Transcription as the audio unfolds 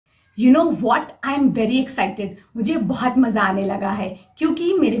You know what, I am very excited. मुझे बहुत मजा आने लगा है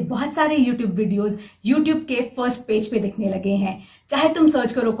क्योंकि मेरे बहुत सारे YouTube वीडियोस YouTube के फर्स्ट पेज पे दिखने लगे हैं। चाहे तुम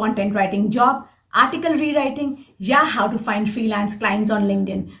सर्च करो content writing job, article rewriting या how to find freelance clients on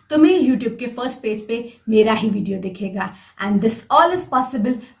LinkedIn, तुम्हें YouTube के फर्स्ट पेज पे मेरा ही वीडियो दिखेगा। And this all is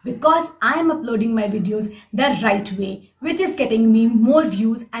possible because I am uploading my videos the right way, which is getting me more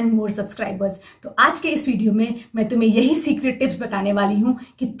views and more subscribers. तो आज के इस video में मैं तुम्हें यही सीक्रेट टिप्स बताने वाली हूँ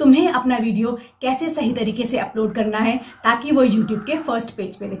कि तुम्हें अपना वीडियो कैसे सही तरीके से अपलोड करना है ताकि वो YouTube के फर्स्ट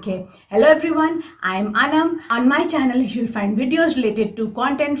पेज पे दिखे। Hello everyone, I am Anam। On my channel you will find videos related to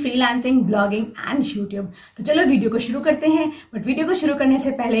content, freelancing, blogging and YouTube. तो चलो वीडियो को शुरू करते हैं, बट वीडियो को शुरू करने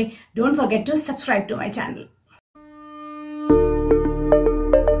से पहले don't forget to subscribe to my channel.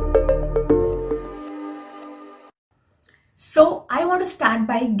 So I want to start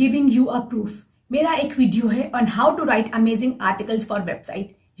by giving you a proof. मेरा एक वीडियो है on how to right amazing articles for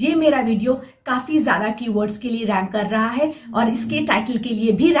website. ये मेरा वीडियो काफी ज्यादा कीवर्ड्स के लिए रैंक कर रहा है और इसके टाइटल के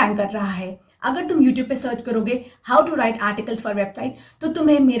लिए भी रैंक कर रहा है। अगर तुम YouTube पे सर्च करोगे how to right articles for website तो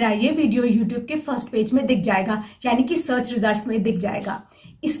तुम्हें मेरा ये वीडियो YouTube के फर्स्ट पेज में दिख जाएगा, यानी कि सर्च रिजल्ट्स में दिख जाएगा।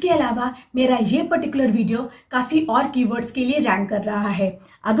 इसके अलावा मेरा ये पर्टिकुलर वीडियो काफी और कीवर्ड्स के लिए रैंक कर रहा है।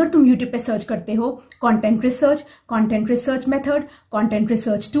 अगर तुम YouTube पे सर्च करते हो content research method, content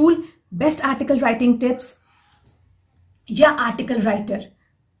research tool, best article writing tips या आर्टिकल राइटर,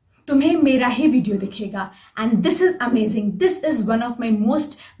 तुम्हें मेरा ही वीडियो दिखेगा। And this is amazing, this is one of my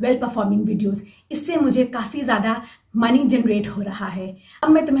most well performing videos. इससे मुझे काफी ज्यादा मनी जनरेट हो रहा है। अब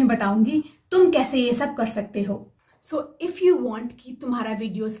मैं तुम्हें बताऊंगी तुम कैसे ये सब कर सकते हो। सो इफ यू वांट कि तुम्हारा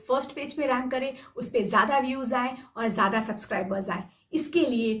वीडियोस फर्स्ट पेज पे रैंक करे, उस पर ज्यादा व्यूज आए और ज्यादा सब्सक्राइबर्स आए, इसके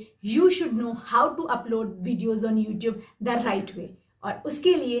लिए you should know how to upload videos on YouTube the right way. और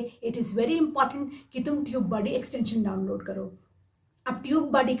उसके लिए इट इज वेरी इंपॉर्टेंट कि तुम TubeBuddy एक्सटेंशन डाउनलोड करो। अब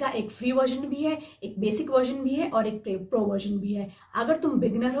TubeBuddy का एक फ्री वर्जन भी है, एक बेसिक वर्जन भी है और एक प्रो वर्जन भी है। अगर तुम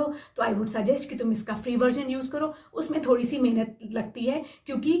बिगनर हो तो आई वुड सजेस्ट कि तुम इसका फ्री वर्जन यूज करो। उसमें थोड़ी सी मेहनत लगती है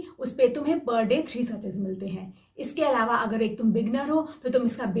क्योंकि उस पर तुम्हें पर डे 3 सर्चेस मिलते हैं। इसके अलावा अगर एक तुम बिगनर हो तो तुम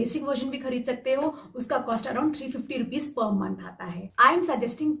इसका बेसिक वर्जन भी खरीद सकते हो। उसका cost around 350 rupees per month आता है। आई एम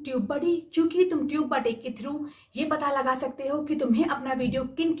सजेस्टिंग TubeBuddy क्योंकि तुम TubeBuddy के थ्रू ये पता लगा सकते हो कि तुम्हें अपना वीडियो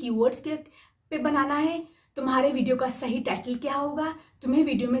किन कीवर्ड्स के पे बनाना है, तुम्हारे वीडियो का सही टाइटल क्या होगा, तुम्हें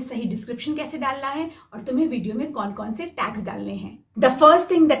वीडियो में सही डिस्क्रिप्शन कैसे डालना है और तुम्हें वीडियो में कौन कौन से टैग्स डालने हैं। The first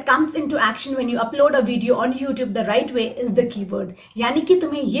thing that comes into action when you upload a video on YouTube the right way is the keyword. यानी कि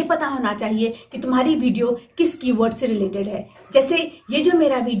तुम्हें ये पता होना चाहिए कि तुम्हारी वीडियो किस कीवर्ड से रिलेटेड है। जैसे ये जो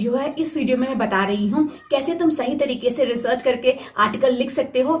मेरा वीडियो है, इस वीडियो में मैं बता रही हूँ कैसे तुम सही तरीके से रिसर्च करके आर्टिकल लिख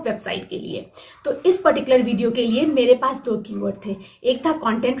सकते हो वेबसाइट के लिए। तो इस पर्टिकुलर वीडियो के लिए मेरे पास 2 कीवर्ड थे, एक था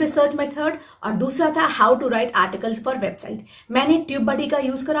कंटेंट रिसर्च मेथड और दूसरा था how to right articles for website. मैंने TubeBuddy का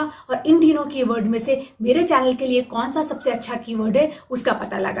यूज करा और इन तीनों कीवर्ड में से मेरे चैनल के लिए कौन सा सबसे अच्छा कीवर्ड है उसका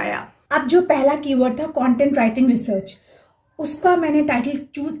पता लगाया। अब जो पहला कीवर्ड था कंटेंट राइटिंग रिसर्च, उसका मैंने टाइटल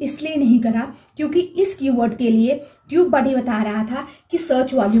चूज इसलिए नहीं करा क्योंकि इस कीवर्ड के लिए TubeBuddy बता रहा था कि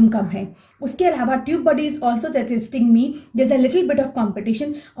सर्च वॉल्यूम कम है। उसके अलावा TubeBuddy is also suggesting me there is a little bit of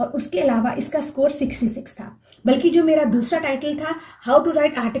competition और उसके अलावा इसका स्कोर 66 था। बल्कि जो मेरा दूसरा टाइटल था how to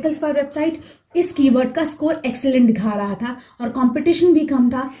right articles for website, इस कीवर्ड का स्कोर एक्सीलेंट दिखा रहा था और कंपटीशन भी कम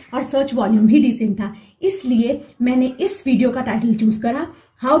था और सर्च वॉल्यूम भी डिसेंट था। इसलिए मैंने इस वीडियो का टाइटल चूज करा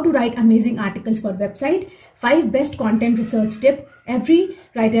how to right amazing articles for website, 5 best content research tip every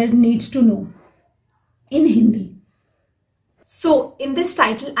writer needs to know in Hindi. So in this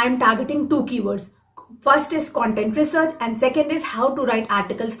title I am targeting 2 keywords. First is content research and second is how to write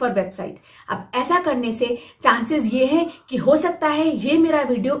articles for website. अब ऐसा करने से chances ये हैं कि हो सकता है ये मेरा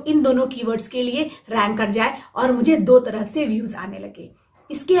वीडियो इन दोनों कीवर्ड्स के लिए रैंक कर जाए और मुझे 2 तरफ से व्यूज आने लगे।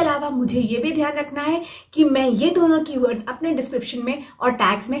 इसके अलावा मुझे ये भी ध्यान रखना है कि मैं ये दोनों कीवर्ड्स अपने डिस्क्रिप्शन में और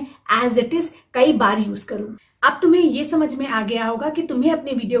टैग्स में एज इट इज कई बार यूज करूं। अब तुम्हें ये समझ में आ गया होगा कि तुम्हें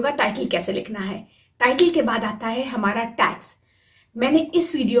अपनी वीडियो का टाइटल कैसे लिखना है। टाइटल के बाद आता है हमारा टैग्स। मैंने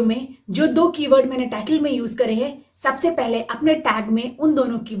इस वीडियो में जो 2 कीवर्ड मैंने टाइटल में यूज करे हैं, सबसे पहले अपने टैग में उन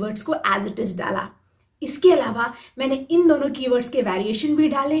दोनों कीवर्ड्स को एज इट इज डाला। इसके अलावा मैंने इन दोनों कीवर्ड्स के वेरिएशन भी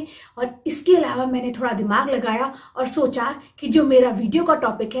डाले और इसके अलावा मैंने थोड़ा दिमाग लगाया और सोचा कि जो मेरा वीडियो का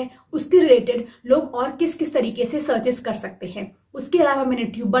टॉपिक है उसके रिलेटेड लोग और किस किस तरीके से सर्चेस कर सकते हैं। उसके अलावा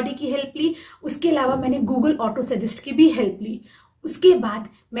मैंने TubeBuddy की हेल्प ली, उसके अलावा मैंने गूगल ऑटो सजेस्ट की भी हेल्प ली। उसके बाद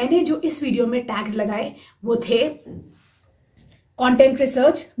मैंने जो इस वीडियो में टैग्स लगाए वो थे content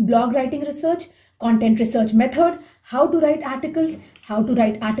research, blog writing research, content research method, how to right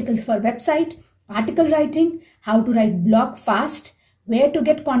articles for website, article writing, how to right blog fast, where to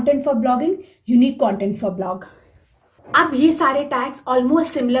get content for blogging, unique content for blog. अब ये सारे tags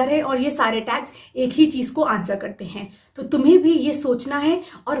almost similar है और ये सारे tags एक ही चीज को आंसर करते हैं, तो तुम्हें भी ये सोचना है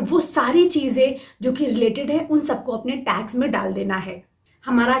और वो सारी चीजें जो कि रिलेटेड है उन सबको अपने टैग्स में डाल देना है।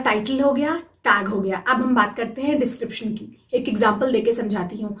 हमारा टाइटल हो गया, टैग हो गया। अब हम बात करते हैं डिस्क्रिप्शन की। एक एग्जाम्पल देके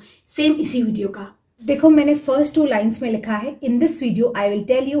समझाती हूँ सेम इसी वीडियो का। देखो मैंने फर्स्ट 2 लाइन्स में लिखा है, in this video I will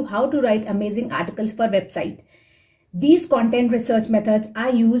tell you how to right amazing articles for website. These content research methods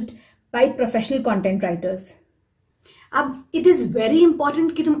are used by professional content writers. अब इट इज वेरी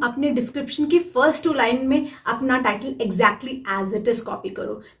इंपॉर्टेंट कि तुम अपने डिस्क्रिप्शन की first 2 line में अपना title exactly as it is copy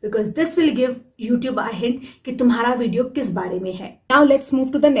करो, because this will give YouTube a hint कि तुम्हारा वीडियो किस बारे में है। Now let's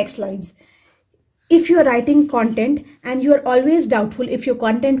move to the next lines. If you are writing content and you are always doubtful if your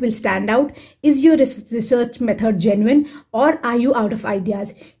content will stand out, is your research method genuine or are you out of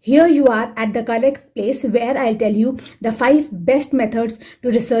ideas? Here you are at the correct place where I'll tell you the 5 best methods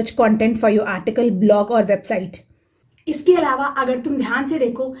to research content for your article, blog or website. इसके अलावा अगर तुम ध्यान से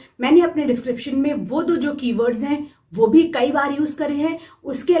देखो, मैंने अपने description में वो जो कीवर्ड्स हैं वो भी कई बार यूज करे हैं।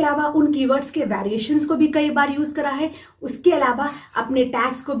 उसके अलावा उन कीवर्ड्स के वेरिएशंस को भी कई बार यूज करा है। उसके अलावा अपने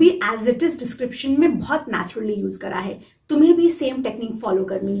टैग्स को भी एज इट इज डिस्क्रिप्शन में बहुत नेचुरली यूज करा है। तुम्हें भी सेम टेक्निक फॉलो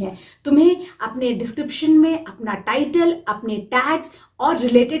करनी है। तुम्हें अपने डिस्क्रिप्शन में अपना टाइटल, अपने टैग्स और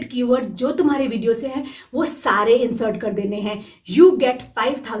रिलेटेड कीवर्ड्स जो तुम्हारे वीडियो से हैं वो सारे इंसर्ट कर देने हैं। You get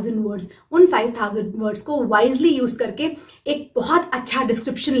 5000 words. उन 5000 वर्ड्स को वाइजली यूज करके एक बहुत अच्छा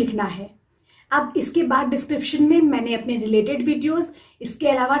डिस्क्रिप्शन लिखना है। अब इसके बाद डिस्क्रिप्शन में मैंने अपने रिलेटेड वीडियोस, इसके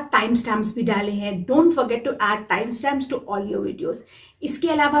अलावा टाइम स्टैम्प्स भी डाले हैं। Don't forget to add time stamps to all your videos. इसके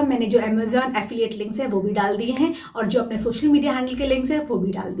अलावा मैंने जो Amazon एफिलिएट लिंक्स है वो भी डाल दिए हैं और जो अपने सोशल मीडिया हैंडल के लिंक्स है वो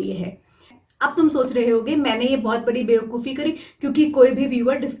भी डाल दिए हैं। अब तुम सोच रहे होगे मैंने ये बहुत बड़ी बेवकूफ़ी करी क्योंकि कोई भी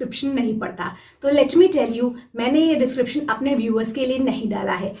व्यूअर डिस्क्रिप्शन नहीं पढ़ता। तो लेट मी टेल यू, मैंने ये डिस्क्रिप्शन अपने व्यूअर्स के लिए नहीं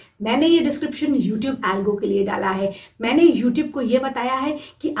डाला है। मैंने ये डिस्क्रिप्शन यूट्यूब एल्गो के लिए डाला है। मैंने यूट्यूब को ये बताया है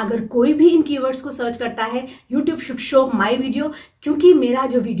कि अगर कोई भी इन कीवर्ड्स को सर्च करता है, YouTube should show my video, क्योंकि मेरा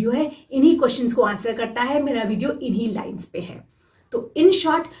जो वीडियो है इन्हीं क्वेश्चंस को आंसर करता है। मेरा वीडियो इन्हीं लाइन्स पे है। तो इन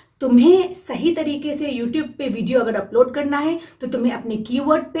शॉर्ट, तुम्हें सही तरीके से YouTube पे वीडियो अगर अपलोड करना है तो तुम्हें अपने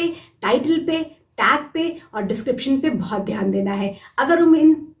कीवर्ड पे, टाइटल पे, टैग पे और डिस्क्रिप्शन पे बहुत ध्यान देना है। अगर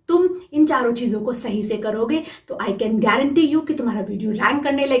तुम इन चारों चीजों को सही से करोगे तो आई कैन गारंटी यू कि तुम्हारा वीडियो रैंक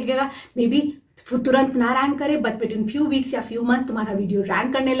करने लगेगा। मे बी तुरंत ना रैंक करे, but with in few weeks या फ्यू मंथ तुम्हारा वीडियो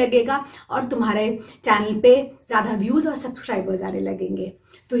रैंक करने लगेगा और तुम्हारे चैनल पे ज्यादा व्यूज और सब्सक्राइबर्स आने लगेंगे।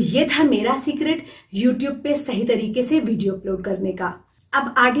 तो ये था मेरा सीक्रेट यूट्यूब पे सही तरीके से वीडियो अपलोड करने का।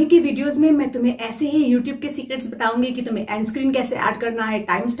 अब आगे के वीडियोस में मैं तुम्हें ऐसे ही यूट्यूब के सीक्रेट्स बताऊंगी कि तुम्हें एंड स्क्रीन कैसे ऐड करना है,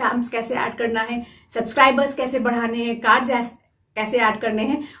 टाइम स्टैम्प्स कैसे ऐड करना है, सब्सक्राइबर्स कैसे बढ़ाने हैं, कार्ड्स कैसे ऐड करने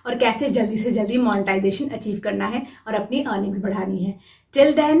हैं और कैसे जल्दी से जल्दी मोनेटाइजेशन अचीव करना है और अपनी अर्निंग्स बढ़ानी है।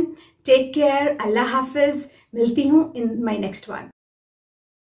 टिल देन टेक केयर, अल्लाह हाफिज। मिलती हूँ इन माय नेक्स्ट वन।